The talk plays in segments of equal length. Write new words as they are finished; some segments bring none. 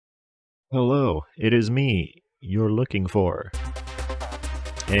Hello, it is me you're looking for.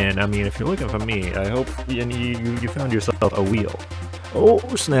 And I mean, if you're looking for me, I hope you found yourself a wheel. Oh,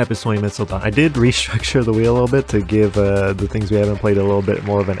 snap, it's 20 minutes till dawn. I did restructure the wheel a little bit to give the things we haven't played a little bit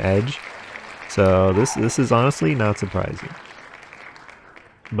more of an edge. So this is honestly not surprising.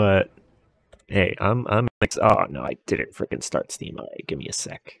 But hey, I'm oh no, I didn't freaking start Steam. Alright, give me a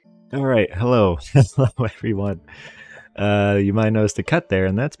sec. Alright, hello. Hello everyone. You might notice the cut there,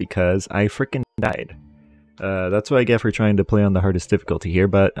 and that's because I freaking died. That's what I get for trying to play on the hardest difficulty here,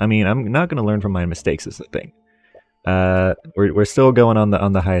 but I mean, I'm not going to learn from my mistakes is the thing. We're still going on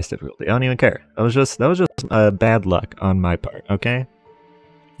the highest difficulty. I don't even care. That was just bad luck on my part, okay?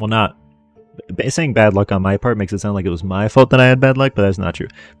 Well, not saying bad luck on my part makes it sound like it was my fault that I had bad luck, but that's not true.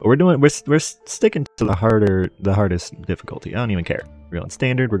 But we're sticking to the hardest difficulty. I don't even care. We're going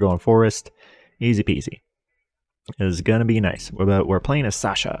standard, we're going forest. Easy peasy. It's gonna be nice. We're playing as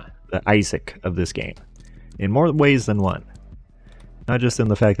Sasha, the Isaac of this game, in more ways than one. Not just in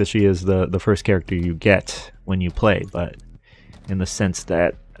the fact that she is the first character you get when you play, but in the sense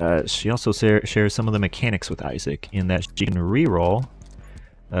that she also shares some of the mechanics with Isaac, in that she can reroll.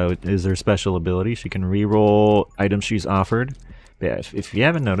 Is her special ability. She can reroll items she's offered. But yeah, if you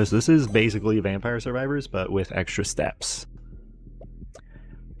haven't noticed, this is basically Vampire Survivors, but with extra steps.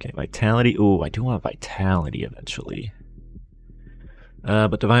 Okay, Vitality. Ooh, I do want Vitality eventually.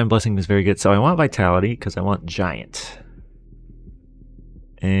 But Divine Blessing is very good. So I want Vitality because I want Giant.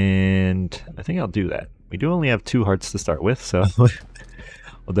 And I think I'll do that. We do only have 2 hearts to start with, so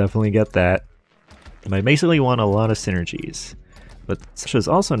we'll definitely get that. And I basically want a lot of synergies. But Sasha's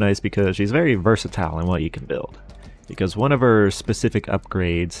also nice because she's very versatile in what you can build. Because one of her specific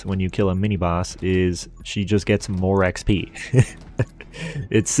upgrades when you kill a mini-boss is she just gets more XP.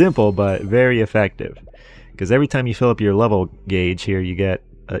 It's simple, but very effective. Because every time you fill up your level gauge here, you get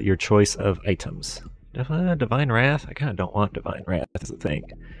your choice of items. Divine Wrath? I kind of don't want Divine Wrath as a thing.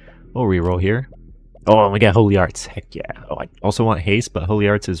 We'll reroll here. Oh, and we got Holy Arts. Heck yeah. Oh, I also want Haste, but Holy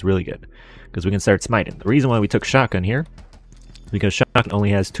Arts is really good. Because we can start smiting. The reason why we took Shotgun here, because Shotgun only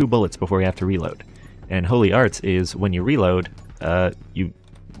has 2 bullets before you have to reload. And Holy Arts is when you reload, you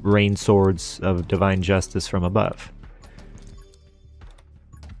rain swords of Divine Justice from above.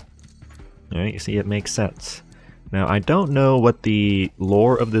 Alright, you see, it makes sense. Now, I don't know what the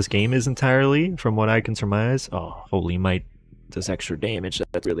lore of this game is entirely, from what I can surmise. Oh, Holy Might does extra damage,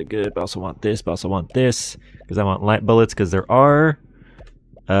 that's really good, but I also want this, but I also want this, because I want light bullets, because there are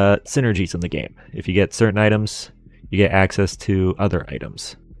synergies in the game. If you get certain items, you get access to other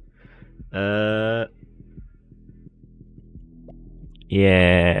items. Yeah,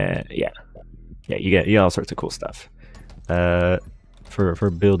 you get all sorts of cool stuff. For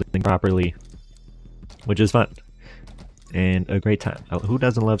building properly, which is fun and a great time. Who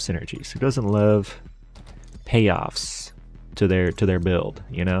doesn't love synergies? Who doesn't love payoffs to their build?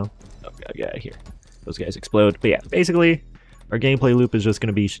 You know? Oh, gotta get out of here. Those guys explode. But yeah, basically, our gameplay loop is just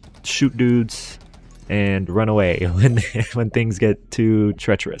gonna be shoot dudes and run away when things get too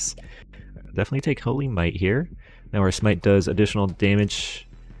treacherous. Definitely take Holy Might here. Now our Smite does additional damage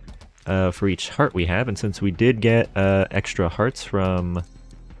for each heart we have, and since we did get extra hearts from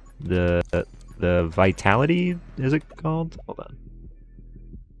the Vitality, is it called? Hold on.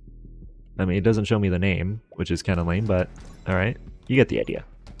 I mean, it doesn't show me the name, which is kind of lame, but alright, you get the idea.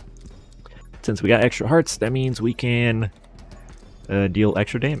 Since we got extra hearts, that means we can deal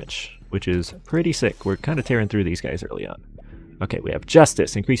extra damage, which is pretty sick. We're kind of tearing through these guys early on. Okay, we have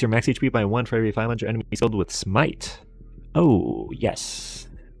Justice. Increase your max HP by 1 for every 500 enemies killed with Smite. Oh, yes.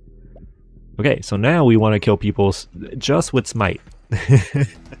 Okay, so now we want to kill people just with Smite.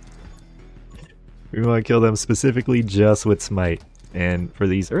 We want to kill them specifically just with Smite. And for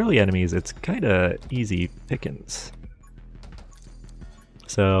these early enemies, it's kind of easy pickings.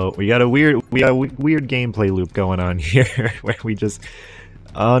 So we got a weird gameplay loop going on here, where we just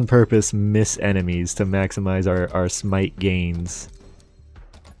on purpose miss enemies to maximize our Smite gains.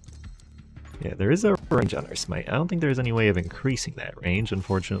 Yeah, there is a range on our Smite. I don't think there's any way of increasing that range,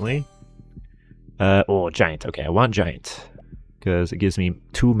 unfortunately. Oh, Giant. Okay, I want Giant. Because it gives me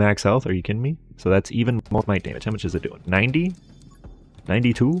 2 max health. Are you kidding me? So that's even more Smite damage. How much is it doing? 90?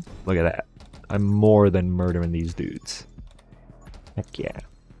 92? Look at that. I'm more than murdering these dudes. Heck yeah.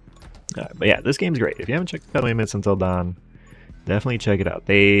 But yeah, this game's great. If you haven't checked out 20 Minutes Until Dawn, definitely check it out.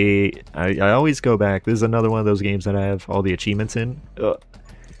 I always go back. This is another one of those games that I have all the achievements in.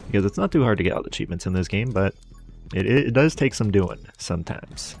 Because it's not too hard to get all the achievements in this game, but it does take some doing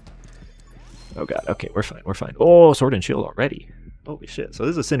sometimes. Oh god, okay, we're fine, we're fine. Oh, Sword and Shield already. Holy shit. So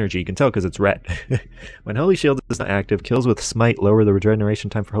this is a synergy. You can tell because it's red. When Holy Shield is not active, kills with Smite lower the regeneration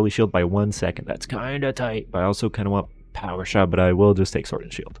time for Holy Shield by 1 second. That's kind of tight. But I also kind of want Power Shot, but I will just take Sword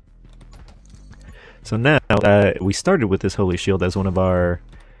and Shield. So now, we started with this Holy Shield as one of our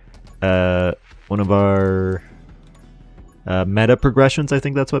meta progressions. I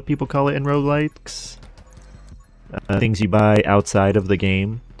think that's what people call it in roguelikes. Things you buy outside of the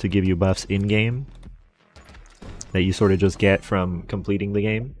game to give you buffs in-game that you sort of just get from completing the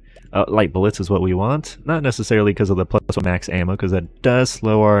game. Light bullets is what we want. Not necessarily because of the +1 max ammo, because that does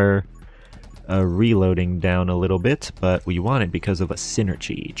slow our reloading down a little bit, but we want it because of a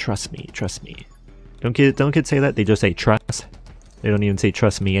synergy. Trust me, trust me. Don't kids say that? They just say trust. They don't even say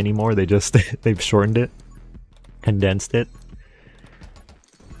trust me anymore. They just they've shortened it, condensed it.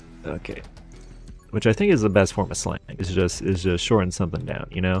 Okay, which I think is the best form of slang. Is just shorten something down,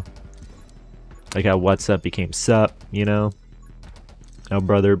 you know? Like how what's up became sup, you know? How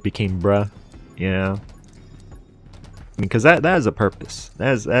brother became bruh, you know? Because that has a purpose.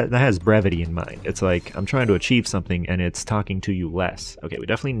 That has brevity in mind. It's like, I'm trying to achieve something and it's talking to you less. Okay, we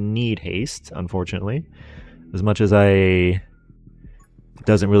definitely need haste, unfortunately. As much as it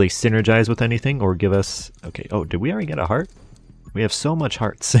doesn't really synergize with anything or give us... Okay, oh, did we already get a heart? We have so much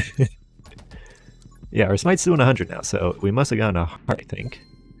hearts. Yeah, our smite's doing 100 now, so we must have gotten a heart, I think.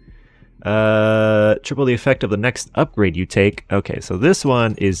 Triple the effect of the next upgrade you take. Okay, so this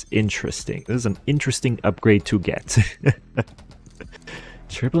one is interesting. This is an interesting upgrade to get.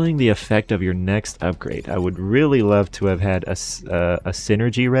 Tripling the effect of your next upgrade. I would really love to have had a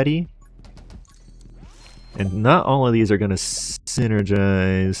synergy ready. And not all of these are going to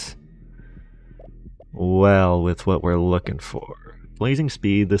synergize well with what we're looking for. Blazing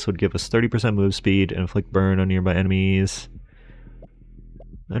speed. This would give us 30% move speed and inflict burn on nearby enemies.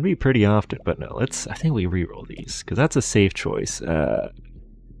 That'd be pretty often, but no, I think we reroll these, because that's a safe choice.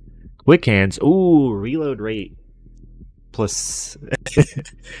 Quick hands, ooh, reload rate. Plus,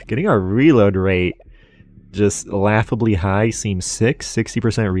 getting our reload rate just laughably high seems sick.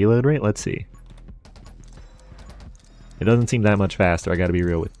 60% reload rate, let's see. It doesn't seem that much faster, I gotta be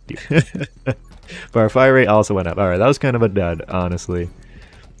real with you. But our fire rate also went up. Alright, that was kind of a dud, honestly.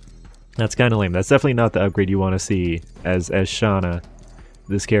 That's kind of lame. That's definitely not the upgrade you want to see as Shauna.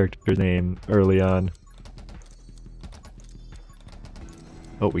 This character's name early on.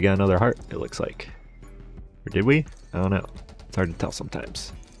 Oh, we got another heart, it looks like. Or did we? I don't know. It's hard to tell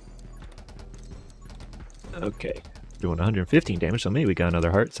sometimes. Okay. Doing 115 damage, so maybe we got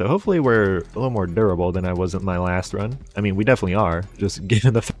another heart. So hopefully we're a little more durable than I was in my last run. I mean, we definitely are, just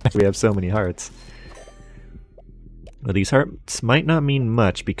given the fact we have so many hearts. But these hearts might not mean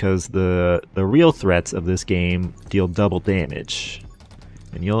much because the real threats of this game deal double damage.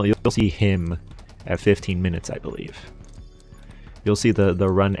 And you'll see him at 15 minutes, I believe. You'll see the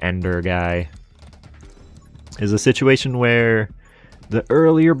run ender guy. Is a situation where the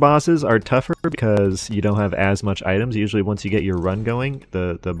earlier bosses are tougher because you don't have as much items. Usually once you get your run going,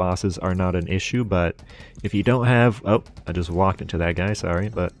 the bosses are not an issue, but if you don't have... Oh, I just walked into that guy, sorry,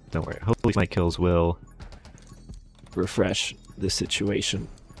 but don't worry. Hopefully my kills will refresh this situation.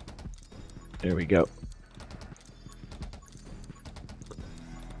 There we go.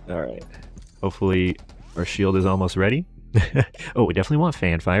 Alright. Hopefully our shield is almost ready. Oh, we definitely want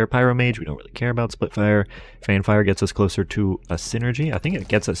Fanfire. Pyromage, we don't really care about Splitfire. Fanfire gets us closer to a synergy. I think it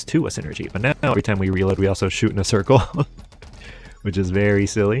gets us to a synergy, but now every time we reload we also shoot in a circle. Which is very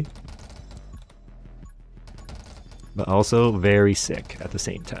silly. But also very sick at the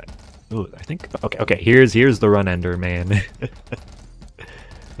same time. Ooh, I think... Okay, here's the run ender, man.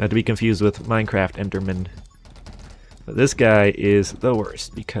 Not to be confused with Minecraft Enderman. But this guy is the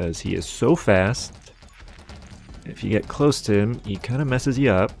worst because he is so fast. If you get close to him, he kind of messes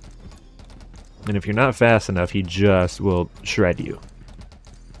you up. And if you're not fast enough, he just will shred you.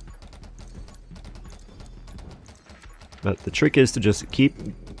 But the trick is to just keep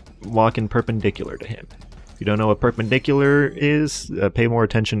walking perpendicular to him. If you don't know what perpendicular is, pay more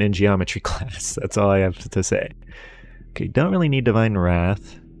attention in geometry class. That's all I have to say. Okay, don't really need Divine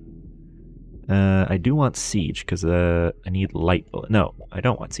Wrath. I do want Siege, because I need Light Bullet. No, I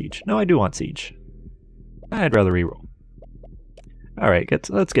don't want Siege. No, I do want Siege. I'd rather reroll. Alright,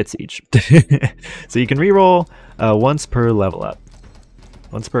 let's get Siege. So you can reroll once per level up.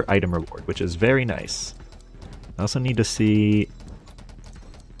 Once per item reward, which is very nice. I also need to see...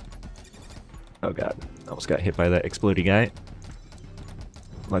 Oh god, almost got hit by that explodey guy.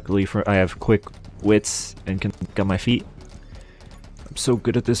 Luckily I have quick wits and can think on my feet. I'm so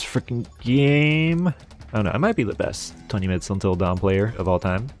good at this freaking game. I don't know, I might be the best 20 minutes until dawn player of all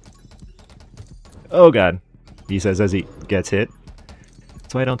time. Oh god, he says as he gets hit.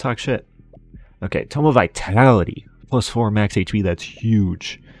 That's why I don't talk shit. Okay, Tome of Vitality. +4 max HP, that's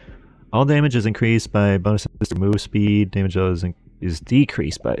huge. All damage is increased by bonuses to move speed. Damage is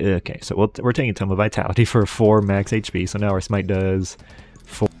decreased by... Okay, so we're taking Tome of Vitality for 4 max HP, so now our smite does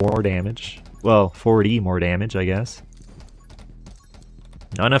 4 more damage. Well, 40 more damage, I guess.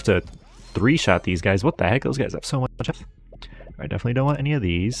 Not enough to 3-shot these guys. What the heck? Those guys have so much health. I definitely don't want any of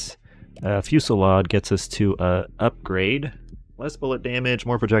these. Fusillade gets us to upgrade. Less bullet damage,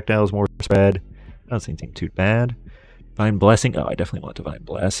 more projectiles, more spread. I don't see anything too bad. Divine Blessing. Oh, I definitely want Divine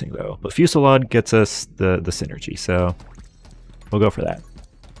Blessing, though. But Fusillade gets us the synergy, so we'll go for that.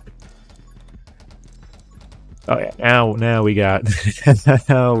 Oh, yeah. Now we got...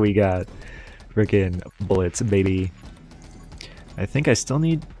 now we got freaking bullets, baby. I think I still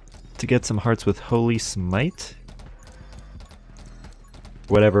need to get some hearts with Holy Smite.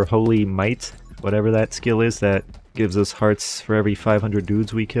 Whatever Holy Might, whatever that skill is, that gives us hearts for every 500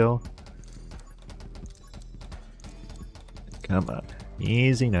 dudes we kill. Come on.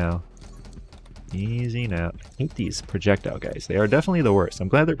 Easy now. Easy now. I hate these projectile guys. They are definitely the worst. I'm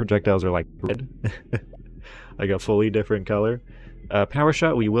glad their projectiles are like red. Like a fully different color. Power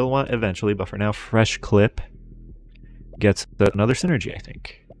Shot we will want eventually, but for now, Fresh Clip gets another synergy, I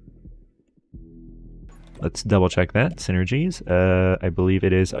think. Let's double check that. Synergies. I believe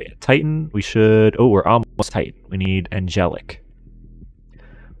it is... Oh yeah, Titan. We should... Oh, we're almost Titan. We need Angelic.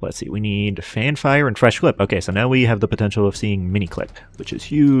 Let's see. We need Fanfire and Fresh Clip. Okay, so now we have the potential of seeing Mini Clip, which is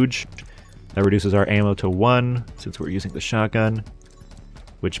huge. That reduces our ammo to 1 since we're using the shotgun,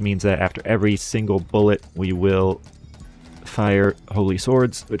 which means that after every single bullet we will fire Holy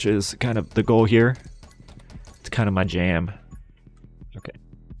Swords, which is kind of the goal here. It's kind of my jam. Okay.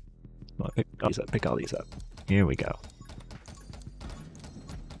 Well, pick all these up. Pick all these up. Here we go.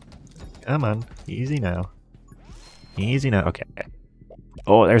 Come on. Easy now. Easy now. Okay.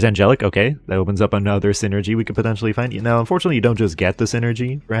 Oh, there's Angelic. Okay. That opens up another synergy we could potentially find. Now, unfortunately, you don't just get the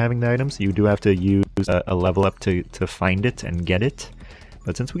synergy for having the items. You do have to use a level up to find it and get it.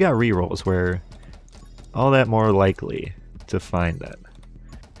 But since we got rerolls, we're all that more likely to find that.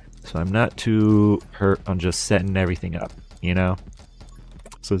 So I'm not too hurt on just setting everything up, you know?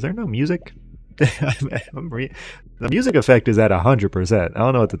 So is there no music? The music effect is at 100%. I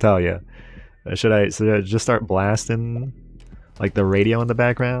don't know what to tell you. Should I just start blasting like the radio in the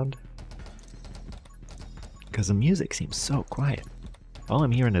background? Because the music seems so quiet. All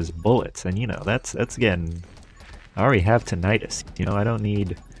I'm hearing is bullets, and you know, that's again, I already have tinnitus. You know, I don't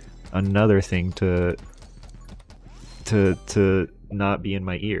need another thing to not be in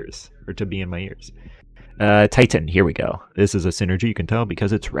my ears, or to be in my ears. Titan, here we go. This is a synergy, you can tell,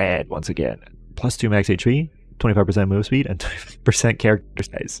 because it's red once again. +2 max HP, 25% move speed, and 25% character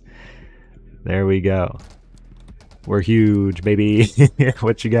size. There we go. We're huge, baby.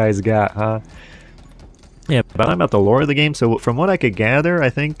 What you guys got, huh? Yeah, but I'm about the lore of the game. So from what I could gather, I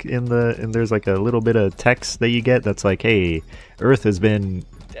think there's like a little bit of text that you get that's like, hey, Earth has been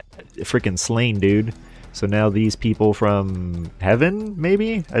freaking slain, dude. So now these people from heaven,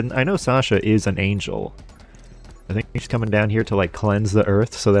 maybe? And I know Sasha is an angel. I think she's coming down here to like cleanse the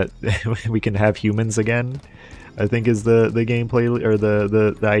Earth so that we can have humans again. I think is the gameplay or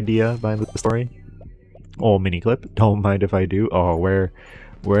the idea behind the story. Oh, mini clip. Don't mind if I do. Oh,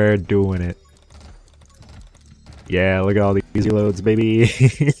 we're doing it. Yeah, look at all these loads, baby.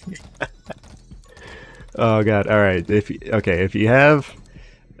 Oh god. All right. If you have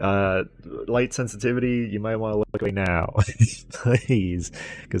light sensitivity, you might want to look away now, please,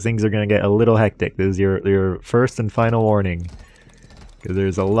 because things are gonna get a little hectic. This is your first and final warning, because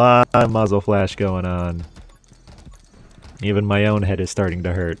there's a lot of muzzle flash going on. Even my own head is starting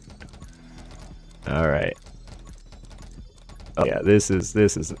to hurt. All right. Oh yeah, this is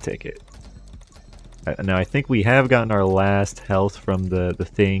a ticket. Now I think we have gotten our last health from the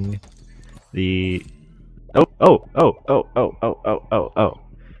thing. The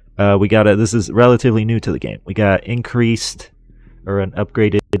we got it. This is relatively new to the game. We got increased or an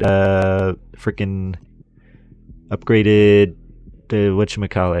upgraded freaking upgraded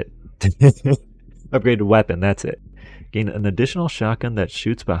whatchamacallit. Upgraded weapon, that's it. Gain an additional shotgun that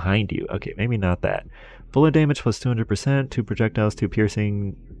shoots behind you. Okay, maybe not that. Bullet damage plus 200%, 2 projectiles, 2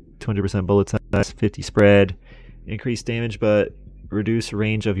 piercing, 200% bullet size, 50 spread. Increased damage but reduce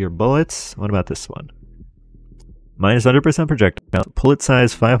range of your bullets. What about this one? Minus 100% projectile, bullet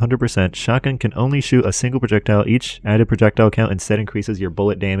size 500%. Shotgun can only shoot a single projectile. Each added projectile count instead increases your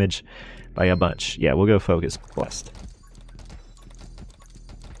bullet damage by a bunch. Yeah, we'll go Focus Blessed.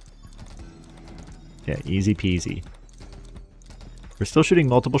 Yeah, easy peasy. We're still shooting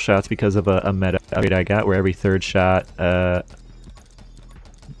multiple shots because of a meta upgrade I got where every third shot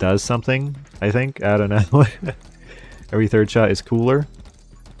does something, I think. I don't know. Every third shot is cooler.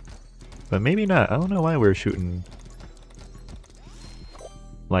 But maybe not. I don't know why we're shooting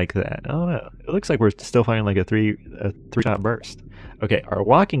like that. I don't know. It looks like we're still firing like a three shot burst. Okay, our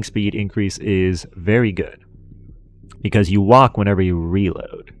walking speed increase is very good. Because you walk whenever you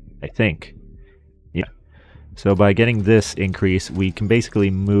reload, I think. Yeah. So by getting this increase, we can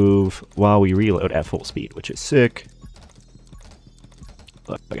basically move while we reload at full speed, which is sick.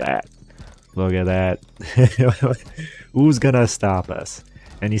 Look at that. Look at that. Who's gonna stop us?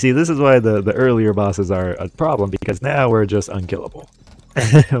 And you see, this is why the earlier bosses are a problem, because now we're just unkillable.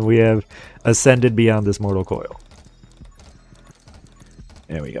 We have ascended beyond this mortal coil.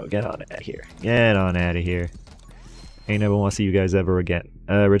 There we go. Get on out of here. Get on out of here. Ain't never want to see you guys ever again.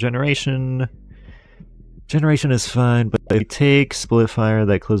 Regeneration. Generation is fine, but if you take split fire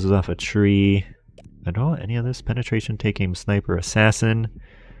that closes off a tree. I don't want any of this. Penetration, take aim, sniper, assassin.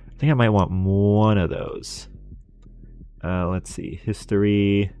 I think I might want one of those. Let's see.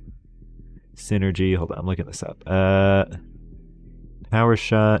 History. Synergy. Hold on, I'm looking this up. Power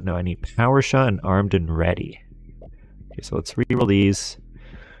shot. No, I need power shot and armed and ready. Okay, so let's reroll these.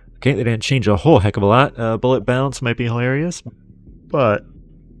 Okay, they didn't change a whole heck of a lot. Bullet bounce might be hilarious, but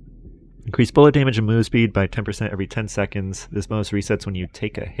increase bullet damage and move speed by 10% every 10 seconds. This bonus resets when you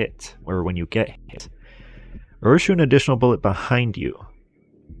take a hit, or when you get hit. Or shoot an additional bullet behind you.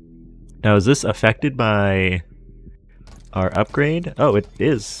 Now, is this affected by our upgrade? Oh, it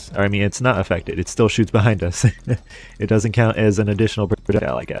is. I mean, it's not affected. It still shoots behind us. It doesn't count as an additional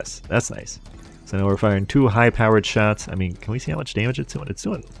projectile, I guess. That's nice. So now we're firing 2 high-powered shots. I mean, can we see how much damage it's doing? It's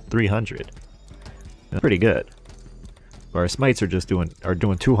doing 300. That's pretty good. Our smites are just doing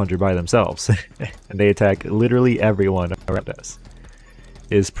 200 by themselves, and they attack literally everyone around us.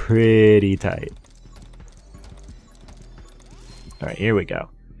 It's pretty tight. All right, here we go.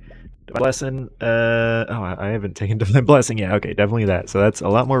 Divine Blessing. Oh, I haven't taken Divine Blessing yet. Okay, definitely that. So that's a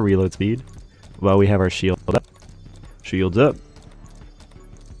lot more reload speed. While we have our shield up. Shields up.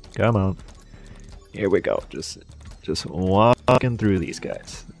 Come on. Here we go. Just walking through these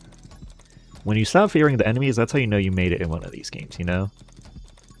guys. When you stop fearing the enemies, that's how you know you made it in one of these games, you know?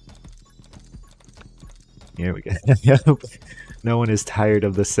 Here we go. No one is tired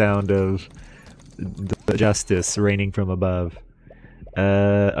of the sound of the justice raining from above.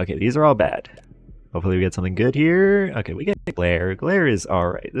 Okay, these are all bad. Hopefully we get something good here. Okay, we get glare. Glare is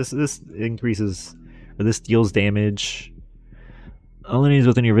alright. This increases, or this deals damage. All enemies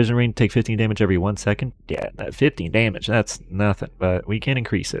within your vision range take 15 damage every 1 second. Yeah, that 15 damage, that's nothing, but we can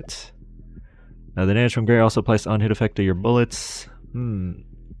increase it. Now the damage from glare also applies to on-hit effect to your bullets.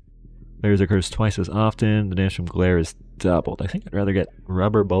 Glares occurs twice as often. The damage from glare is doubled. I think I'd rather get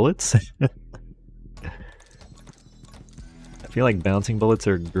rubber bullets. I feel like bouncing bullets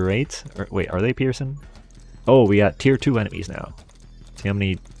are great. Or, wait, are they piercing? Oh, we got tier 2 enemies now. See how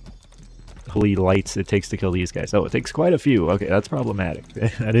many holy lights it takes to kill these guys. Oh, it takes quite a few. Okay, that's problematic.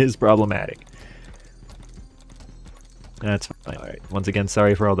 That is problematic. That's fine. Alright, once again,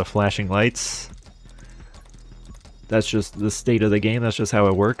 sorry for all the flashing lights. That's just the state of the game. That's just how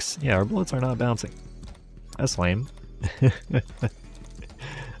it works. Yeah, our bullets are not bouncing. That's lame.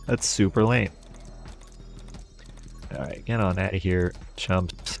 That's super lame. Alright, get on out of here,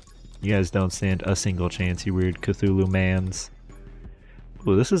 chumps. You guys don't stand a single chance, you weird Cthulhu mans.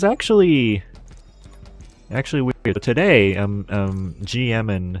 Ooh, this is actually weird. Today, I'm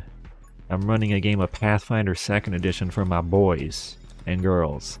GMing. I'm running a game of Pathfinder 2nd Edition for my boys and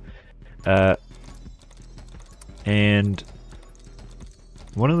girls. And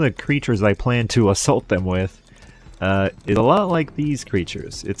one of the creatures I plan to assault them with is a lot like these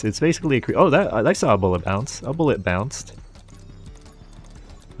creatures. It's basically a oh, that I saw a bullet bounce. A bullet bounced.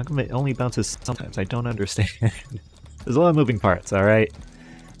 How come it only bounces sometimes? I don't understand. There's a lot of moving parts, alright?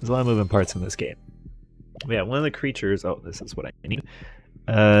 There's a lot of moving parts in this game. But yeah, one of the creatures, oh, this is what I need,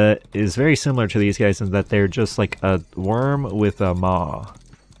 is very similar to these guys in that they're just like a worm with a maw.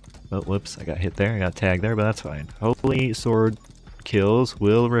 Oh, whoops, I got hit there, I got tagged there, but that's fine. Hopefully sword kills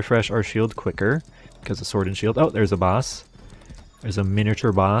will refresh our shield quicker, because of sword and shield. Oh, there's a boss. There's a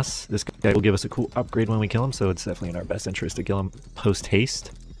miniature boss. This guy will give us a cool upgrade when we kill him, so it's definitely in our best interest to kill him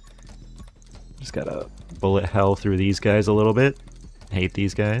post-haste. Just gotta bullet hell through these guys a little bit. Hate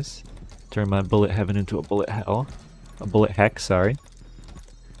these guys. Turn my bullet heaven into a bullet hell. A bullet hex, sorry.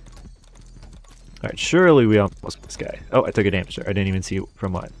 Alright, surely we almost got this guy. Oh, I took a damage there. I didn't even see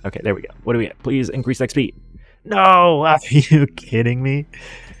from what. Okay, there we go. What do we get? Please increase XP. No! Are you kidding me?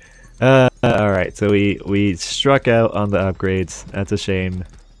 Alright, so we struck out on the upgrades. That's a shame.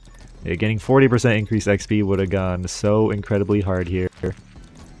 Yeah, getting 40% increased XP would have gone so incredibly hard here.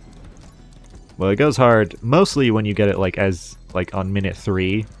 Well, it goes hard mostly when you get it like on minute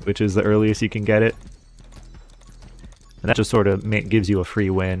 3, which is the earliest you can get it. And that just sort of gives you a free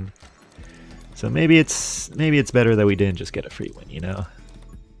win. So maybe it's better that we didn't just get a free win, you know?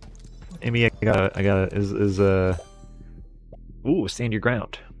 Maybe ooh, stand your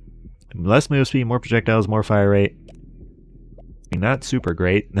ground. Less move speed, more projectiles, more fire rate. I mean, not super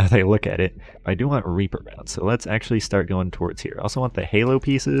great now that I look at it. I do want Reaper rounds, so let's actually start going towards here. I also want the Halo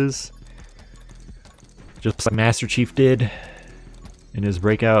pieces, just like Master Chief did in his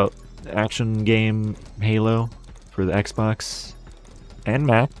breakout action game Halo for the Xbox and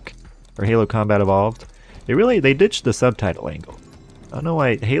Mac, or Halo Combat Evolved. They ditched the subtitle angle. I don't know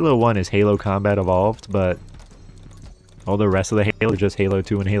why Halo 1 is Halo Combat Evolved, but all the rest of the Halo are just Halo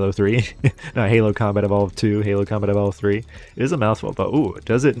 2 and Halo 3. Not Halo Combat Evolved 2, Halo Combat Evolved 3. It is a mouthful, but ooh,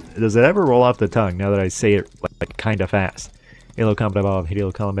 does it ever roll off the tongue now that I say it like kind of fast? Halo Combat Evolved, Halo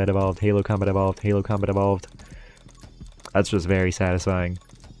Combat Evolved, Halo Combat Evolved, Halo Combat Evolved. That's just very satisfying.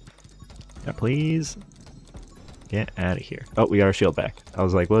 Now please get out of here. Oh, we got our shield back. I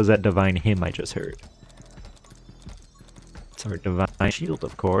was like, what was that divine hymn I just heard? It's our divine shield,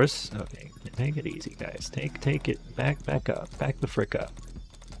 of course. Okay, take it easy, guys. Take it back up, back the frick up.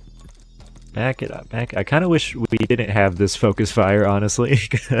 Back it up, back. I kind of wish we didn't have this focus fire, honestly,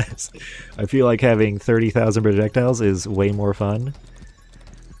 because I feel like having 30,000 projectiles is way more fun.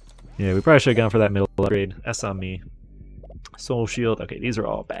 Yeah, we probably should have gone for that middle upgrade. That's on me. Soul shield. Okay, these are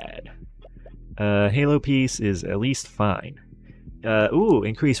all bad. Halo piece is at least fine. Ooh,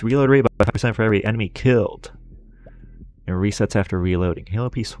 increase reload rate by 5% for every enemy killed. It resets after reloading. Halo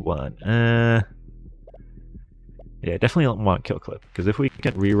piece 1. Yeah, definitely don't want kill clip, because if we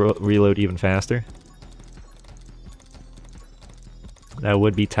can reload even faster, that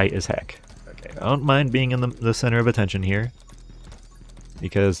would be tight as heck. Okay, I don't mind being in the center of attention here,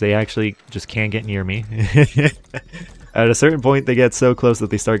 because they actually just can't get near me. At a certain point, they get so close that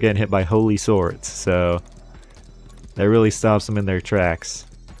they start getting hit by holy swords, so that really stops them in their tracks.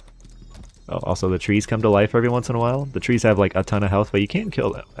 Oh, also the trees come to life every once in a while. The trees have like a ton of health, but you can't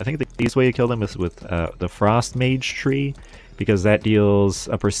kill them. I think the easiest way to kill them is with the Frost Mage tree, because that deals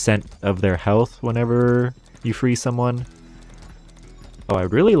a % of their health whenever you free someone. Oh, I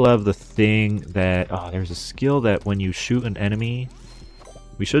really love the thing that... Oh, there's a skill that when you shoot an enemy...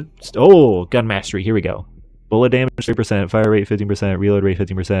 We should... Oh, gun mastery, here we go. Bullet damage 3%, fire rate 15%, reload rate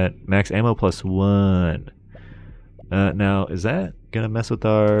 15%, max ammo plus 1. Now, is that gonna mess with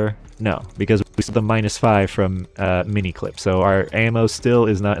our... No, because we still have the -5 from mini clip, so our ammo still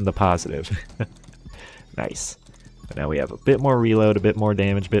is not in the positive. Nice. But now we have a bit more reload, a bit more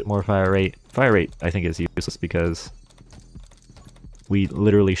damage, a bit more fire rate. Fire rate, I think, is useless because we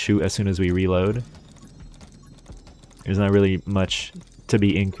literally shoot as soon as we reload. There's not really much to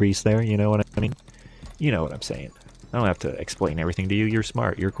be increased there, you know what I mean? You know what I'm saying. I don't have to explain everything to you. You're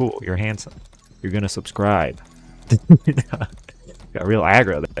smart, you're cool, you're handsome. You're gonna subscribe. Got real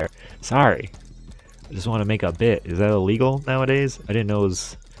aggro there. Sorry. I just want to make a bit. Is that illegal nowadays? I didn't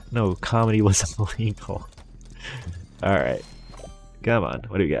know comedy was illegal. Alright. Come on.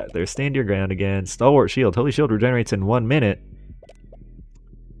 What do we got? There's stand your ground again. Stalwart shield. Holy shield regenerates in 1 minute.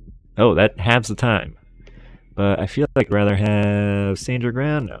 Oh, that halves the time. But I feel like I'd rather have stand your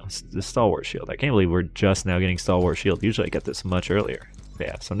ground. No, the stalwart shield. I can't believe we're just now getting stalwart shield. Usually I get this much earlier.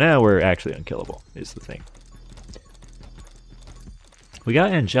 Yeah, so now we're actually unkillable, is the thing. We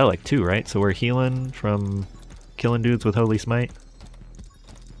got angelic too, right? So we're healing from killing dudes with Holy Smite.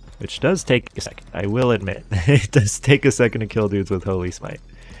 Which does take a second, I will admit. It does take a second to kill dudes with Holy Smite.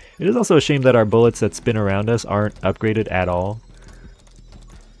 It is also a shame that our bullets that spin around us aren't upgraded at all.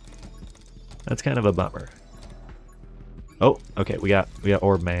 That's kind of a bummer. Oh, okay, we got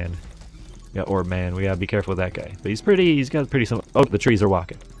Orb Man. We got Orb Man. We gotta be careful with that guy. But he's got pretty some... Oh, the trees are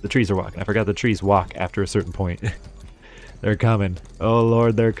walking. The trees are walking. I forgot the trees walk after a certain point. They're coming. Oh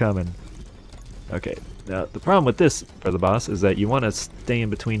lord, they're coming. Okay, now the problem with this for the boss is that you want to stay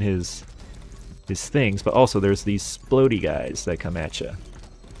in between his things, but also there's these splody guys that come at you.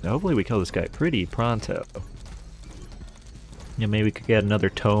 Now hopefully we kill this guy pretty pronto. Yeah, maybe we could get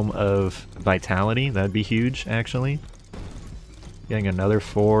another Tome of Vitality. That'd be huge, actually. Getting another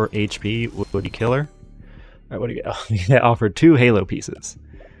 4 HP would be killer. Alright, what do you get? Oh, you get offered 2 Halo pieces.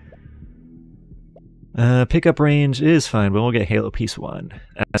 Pickup range is fine, but we'll get Halo piece 1.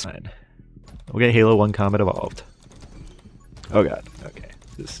 That's fine. We'll get Halo 1 Combat Evolved. Oh god, okay.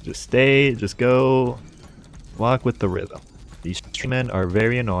 Just go walk with the rhythm. These tree men are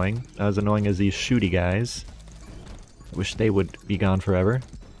very annoying. Not as annoying as these shooty guys. I wish they would be gone forever.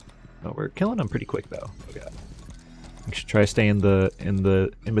 Oh, we're killing them pretty quick though. Oh god. We should try to stay in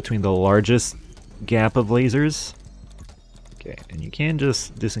between the largest gap of lasers. Okay, and you can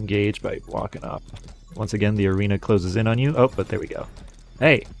just disengage by walking off. Once again, the arena closes in on you. Oh, but there we go.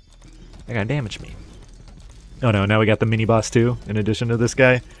 Hey! That guy damaged me. Oh no, now we got the mini boss too, in addition to this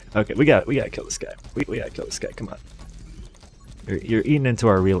guy. Okay, we gotta kill this guy. We gotta kill this guy, come on. You're eating into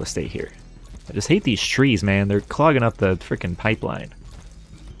our real estate here. I just hate these trees, man. They're clogging up the freaking pipeline.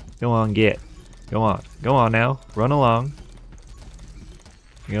 Go on, get. Go on. Go on now. Run along.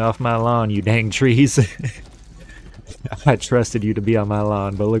 Get off my lawn, you dang trees. I trusted you to be on my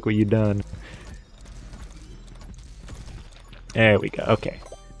lawn, but look what you done. There we go. Okay.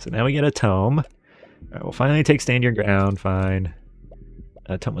 So now we get a tome. Alright, we'll finally take stand your ground. Fine.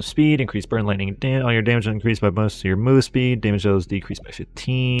 Tome of speed. Increase burn, lightning, all your damage will increase by most of your move speed. Damage levels decrease by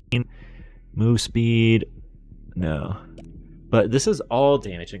 15. Move speed. No. But this is all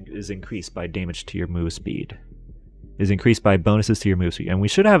damage is increased by damage to your move speed. Is increased by bonuses to your move speed. And we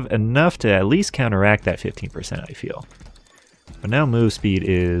should have enough to at least counteract that 15%, I feel. But now move speed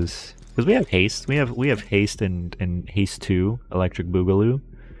is... Because we have haste. We have haste and haste 2, electric boogaloo.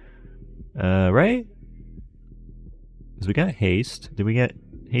 Right? Because we got haste. Did we get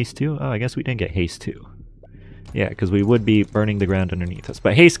haste 2? Oh, I guess we didn't get haste 2. Yeah, because we would be burning the ground underneath us.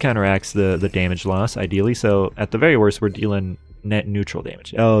 But haste counteracts the damage loss, ideally. So at the very worst, we're dealing net neutral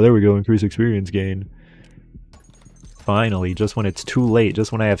damage. Oh, there we go. Increase experience gain. Finally, just when it's too late.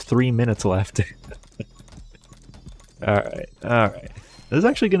 Just when I have 3 minutes left. Alright, alright. This is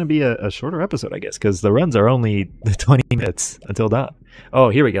actually going to be a shorter episode, I guess, because the runs are only 20 minutes until dawn. Oh,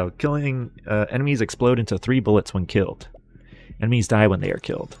 here we go. Killing enemies explode into 3 bullets when killed. Enemies die when they are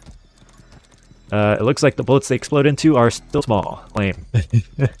killed. It looks like the bullets they explode into are still small. Lame.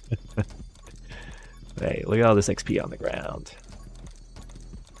 Hey, look at all this XP on the ground.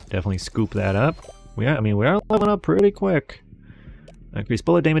 Definitely scoop that up. We are leveling up pretty quick. Increase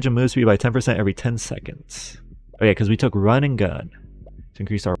bullet damage and move speed by 10% every 10 seconds. Oh yeah, because we took run and gun to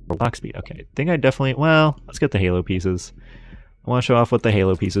increase our block speed. Okay, I think I definitely... Well, let's get the halo pieces. I want to show off what the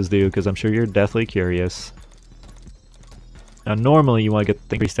halo pieces do, because I'm sure you're deathly curious. Now, normally you want to get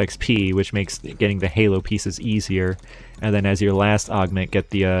the increased XP, which makes getting the halo pieces easier, and then as your last augment,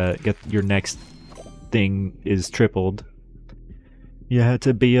 get your next thing is tripled. You had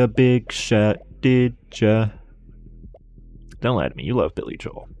to be a big shot, did ya? Don't lie to me, you love Billy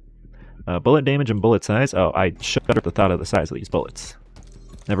Joel. Bullet damage and bullet size. Oh, I shudder at the thought of the size of these bullets.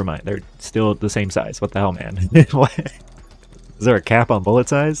 Never mind, they're still the same size. What the hell, man? What? Is there a cap on bullet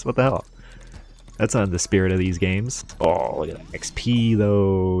size? What the hell? That's not the spirit of these games. Oh, look at that XP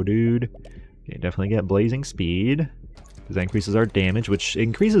though, dude. Okay, definitely get blazing speed. Because that increases our damage, which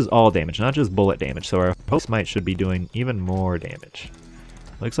increases all damage, not just bullet damage. So our host might should be doing even more damage.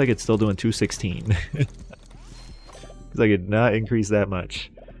 Looks like it's still doing 216. Looks like it did not increase that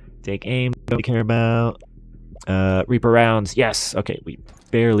much. Take aim, don't care about. Reaper rounds, yes! Okay, we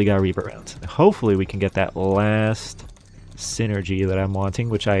barely got Reaper rounds. Hopefully we can get that last synergy that I'm wanting,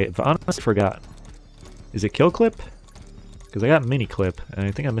 which I've honestly forgotten. Is it kill clip? Because I got mini clip, and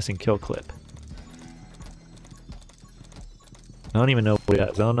I think I'm missing kill clip. I don't even know what it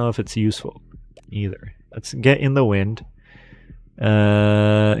is. I don't know if it's useful either. Let's get in the wind.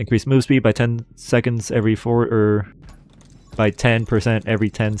 Increase move speed by 10 seconds every by 10% every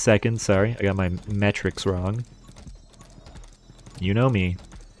 10 seconds. Sorry, I got my metrics wrong. You know me.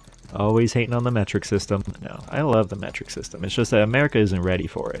 Always hating on the metric system. No, I love the metric system. It's just that America isn't ready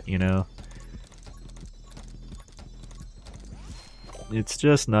for it, you know? It's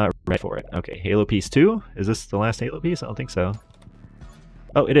just not ready for it. Okay, Halo Piece 2? Is this the last Halo piece? I don't think so.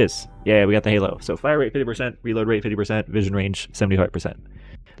 Oh, it is. Yeah, we got the Halo. So fire rate 50%, reload rate 50%, vision range 75%.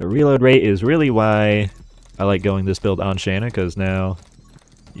 The reload rate is really why I like going this build on Shanna, because now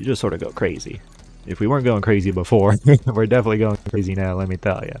you just sort of go crazy. If we weren't going crazy before, we're definitely going crazy now, let me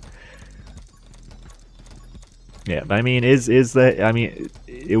tell you. Yeah, but I mean,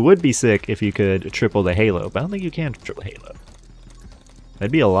 it would be sick if you could triple the Halo, but I don't think you can triple Halo.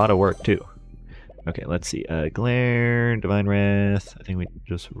 That'd be a lot of work, too. Okay, let's see. Glare, Divine Wrath. I think we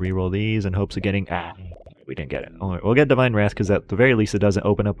just re-roll these in hopes of getting... Ah, we didn't get it. We'll get Divine Wrath, because at the very least it doesn't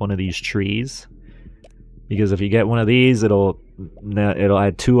open up one of these trees. Because if you get one of these, it'll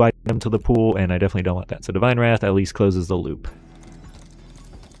add 2 items to the pool, and I definitely don't want that. So Divine Wrath at least closes the loop.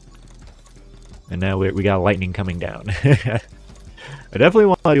 And now we got lightning coming down. I definitely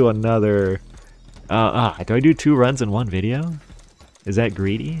want to do another... do I do 2 runs in one video? Is that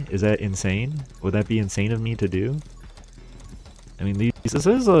greedy? Is that insane? Would that be insane of me to do? I mean, this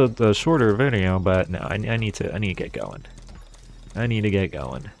is a shorter video, but no, I need to get going. I need to get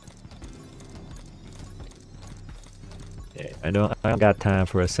going. Yeah, I don't got time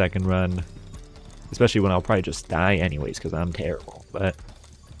for a second run. Especially when I'll probably just die anyways, because I'm terrible. But,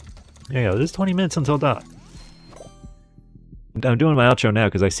 there you go. This is 20 minutes until dawn. I'm doing my outro now,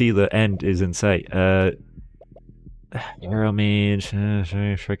 because I see the end is in sight. Arrow Mage,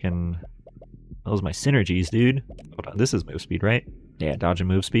 freaking... Those are my synergies, dude. Hold on, this is move speed, right? Yeah, dodge and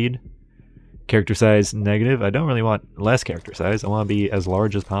move speed. Character size, negative. I don't really want less character size. I want to be as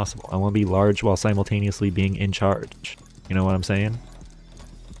large as possible. I want to be large while simultaneously being in charge. You know what I'm saying?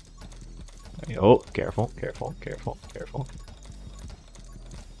 Oh, careful, careful, careful, careful.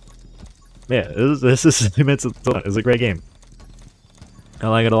 Yeah, this is it's a great game. I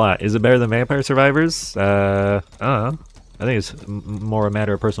like it a lot. Is it better than Vampire Survivors? I don't know. I think it's more a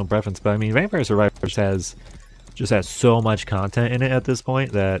matter of personal preference, but I mean, Vampire Survivors just has so much content in it at this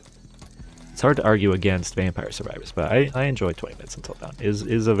point that it's hard to argue against Vampire Survivors. But I enjoyed 20 minutes until dawn.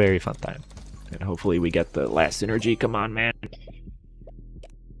 Is a very fun time, and hopefully we get the last synergy. Come on, man!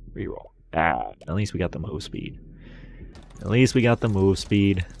 Reroll. At least we got the move speed. At least we got the move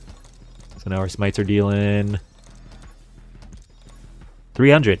speed. So now our smites are dealing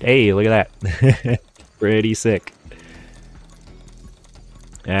 300. Hey, look at that! Pretty sick.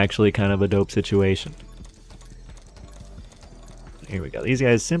 Actually kind of a dope situation. Here we go. These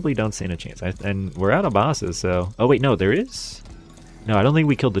guys simply don't stand a chance. And we're out of bosses, so... Oh wait, no, there is... No, I don't think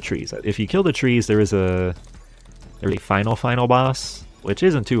we killed the trees. If you kill the trees, there's a final boss, which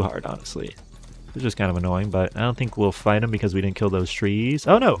isn't too hard, honestly. It's just kind of annoying, but I don't think we'll fight him because we didn't kill those trees.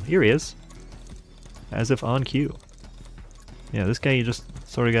 Oh no, here he is. As if on cue. Yeah, this guy, you just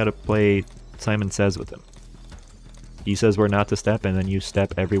sort of gotta play Simon Says with him. He says we're not to step, and then you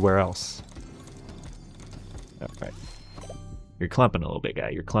step everywhere else. Alright. You're clumping a little bit, guy.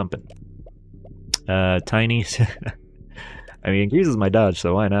 You're clumping. Tiny. I mean, increases my dodge,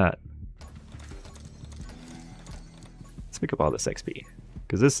 so why not? Let's pick up all this XP.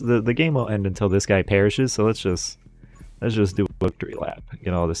 Because the game won't end until this guy perishes, so let's just do a victory lap.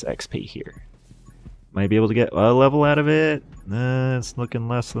 Get all this XP here. Might be able to get a level out of it. It's looking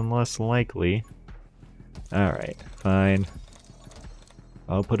less and less likely. Alright, fine.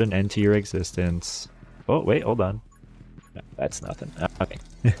 I'll put an end to your existence. Oh, wait, hold on. No, that's nothing. Okay.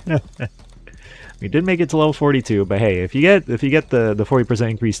 We did make it to level 42, but hey, if you get the 40%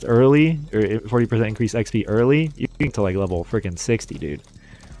 increased early, or 40% increased XP early, you can get to like level freaking 60, dude.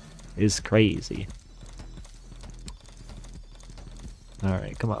 It's crazy.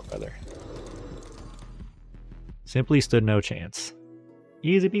 Alright, come on, brother. Simply stood no chance.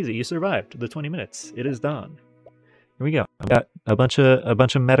 Easy peasy, you survived the 20 minutes. It is dawn. Here we go. I've got a bunch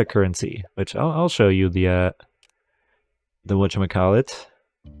of meta currency, which I'll show you the whatchamacallit.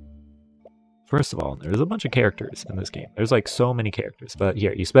 First of all, there's a bunch of characters in this game. There's like so many characters, but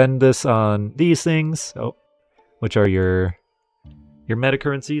here, you spend this on these things, which are your meta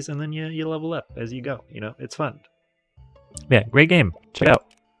currencies, and then you level up as you go. You know, it's fun. Yeah, great game. Check it out.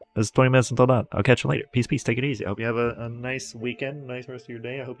 This is 20 minutes until dawn. I'll catch you later. Peace, peace. Take it easy. I hope you have a nice weekend, nice rest of your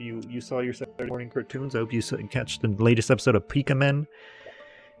day. I hope you saw your Saturday morning cartoons. I hope you catch the latest episode of Pika Men.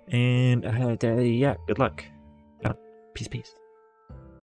 And yeah, good luck. Peace, peace.